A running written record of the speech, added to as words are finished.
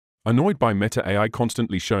Annoyed by Meta AI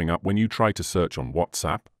constantly showing up when you try to search on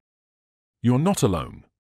WhatsApp? You're not alone.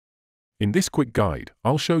 In this quick guide,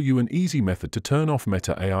 I'll show you an easy method to turn off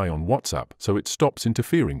Meta AI on WhatsApp so it stops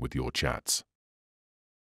interfering with your chats.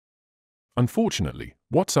 Unfortunately,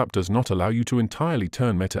 WhatsApp does not allow you to entirely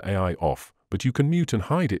turn Meta AI off, but you can mute and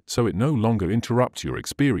hide it so it no longer interrupts your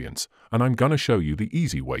experience, and I'm gonna show you the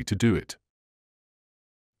easy way to do it.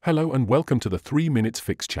 Hello and welcome to the 3 Minutes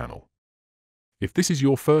Fix channel. If this is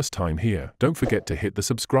your first time here, don't forget to hit the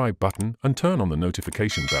subscribe button and turn on the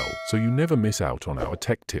notification bell so you never miss out on our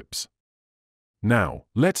tech tips. Now,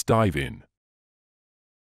 let's dive in.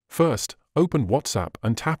 First, open WhatsApp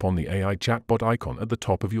and tap on the AI chatbot icon at the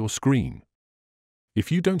top of your screen.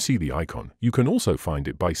 If you don't see the icon, you can also find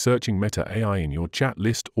it by searching Meta AI in your chat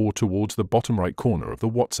list or towards the bottom right corner of the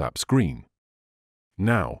WhatsApp screen.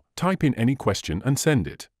 Now, type in any question and send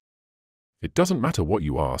it. It doesn't matter what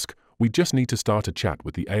you ask, we just need to start a chat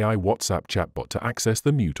with the AI WhatsApp chatbot to access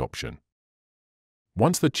the mute option.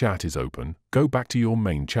 Once the chat is open, go back to your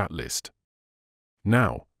main chat list.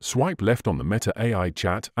 Now, swipe left on the Meta AI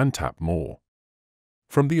chat and tap More.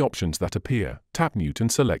 From the options that appear, tap Mute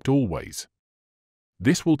and select Always.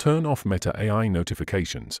 This will turn off Meta AI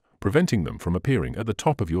notifications, preventing them from appearing at the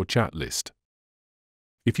top of your chat list.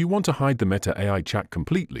 If you want to hide the Meta AI chat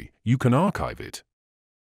completely, you can archive it.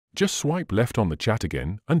 Just swipe left on the chat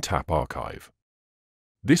again and tap Archive.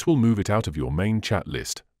 This will move it out of your main chat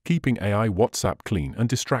list, keeping AI WhatsApp clean and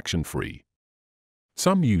distraction-free.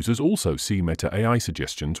 Some users also see Meta AI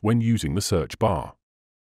suggestions when using the search bar.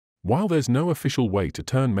 While there's no official way to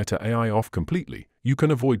turn Meta AI off completely, you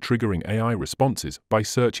can avoid triggering AI responses by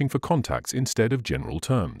searching for contacts instead of general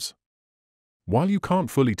terms. While you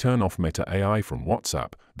can't fully turn off Meta AI from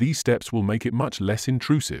WhatsApp, these steps will make it much less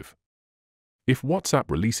intrusive. If WhatsApp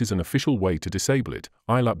releases an official way to disable it,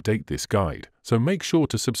 I'll update this guide, so make sure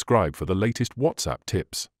to subscribe for the latest WhatsApp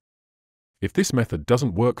tips. If this method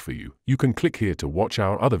doesn't work for you, you can click here to watch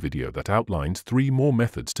our other video that outlines 3 more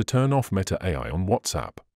methods to turn off Meta AI on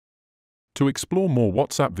WhatsApp. To explore more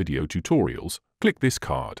WhatsApp video tutorials, click this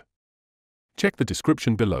card. Check the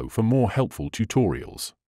description below for more helpful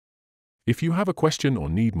tutorials. If you have a question or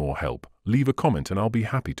need more help, leave a comment and I'll be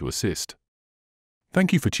happy to assist.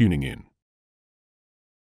 Thank you for tuning in.